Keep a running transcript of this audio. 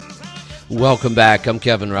Welcome back. I'm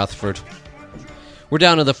Kevin Rutherford. We're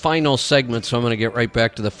down to the final segment, so I'm going to get right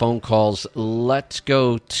back to the phone calls. Let's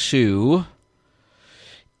go to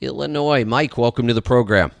Illinois. Mike, welcome to the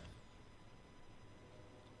program.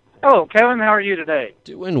 Hello, Kevin. How are you today?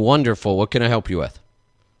 Doing wonderful. What can I help you with?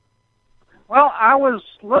 Well, I was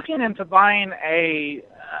looking into buying a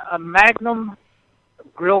Magnum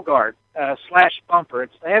Grille Guard slash bumper.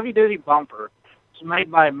 It's a heavy-duty bumper. It's made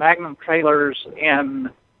by Magnum Trailers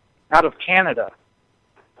out of Canada.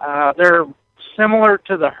 They're similar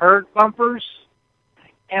to the herd bumpers.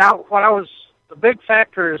 And the big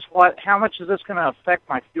factor is how much is this going to affect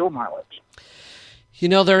my fuel mileage? You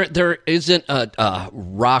know, there isn't a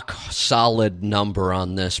rock-solid number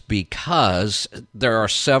on this because there are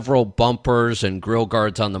several bumpers and grill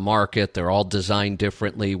guards on the market. They're all designed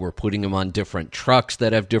differently. We're putting them on different trucks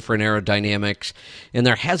that have different aerodynamics, and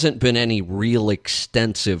there hasn't been any real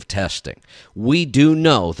extensive testing. We do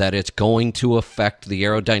know that it's going to affect the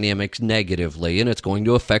aerodynamics negatively, and it's going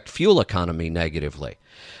to affect fuel economy negatively.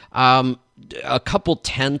 A couple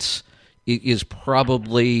tenths is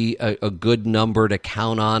probably a good number to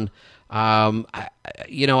count on.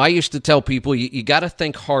 I used to tell people, you got to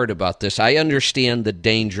think hard about this. I understand the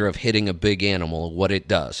danger of hitting a big animal, what it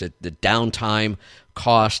does. The downtime,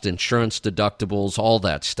 cost, insurance deductibles, all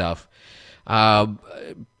that stuff.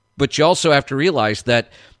 But you also have to realize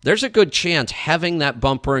that there's a good chance having that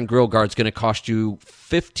bumper and grill guard is going to cost you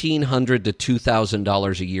 $1,500 to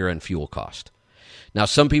 $2,000 a year in fuel cost. Now,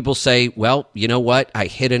 some people say, well, you know what? I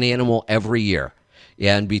hit an animal every year.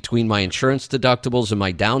 And between my insurance deductibles and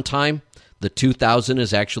my downtime, the $2,000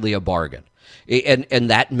 is actually a bargain. And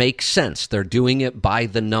that makes sense. They're doing it by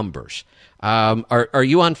the numbers. Are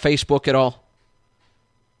you on Facebook at all?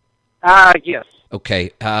 Yes.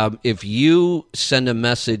 Okay. If you send a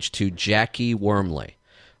message to Jackie Wormley,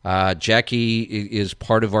 Jackie is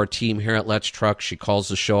part of our team here at Letstruck. She calls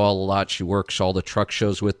the show a lot. She works all the truck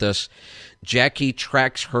shows with us. Jackie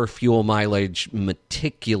tracks her fuel mileage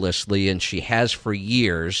meticulously, and she has for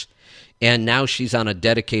years. And now she's on a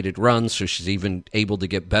dedicated run, so she's even able to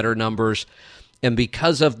get better numbers. And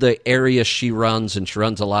because of the area she runs, and she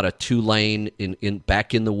runs a lot of two-lane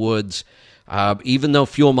back in the woods, even though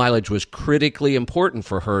fuel mileage was critically important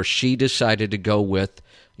for her, she decided to go with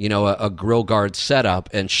a grill guard setup,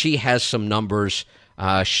 and she has some numbers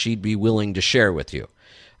she'd be willing to share with you.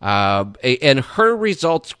 And her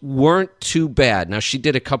results weren't too bad. Now, she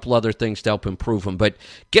did a couple other things to help improve them, but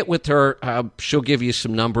get with her. She'll give you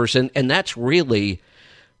some numbers, and that's really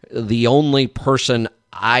the only person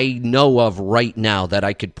I know of right now that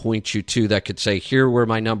I could point you to that could say, here were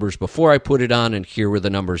my numbers before I put it on, and here were the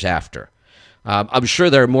numbers after. I'm sure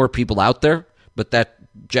there are more people out there, but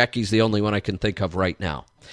Jackie's the only one I can think of right now.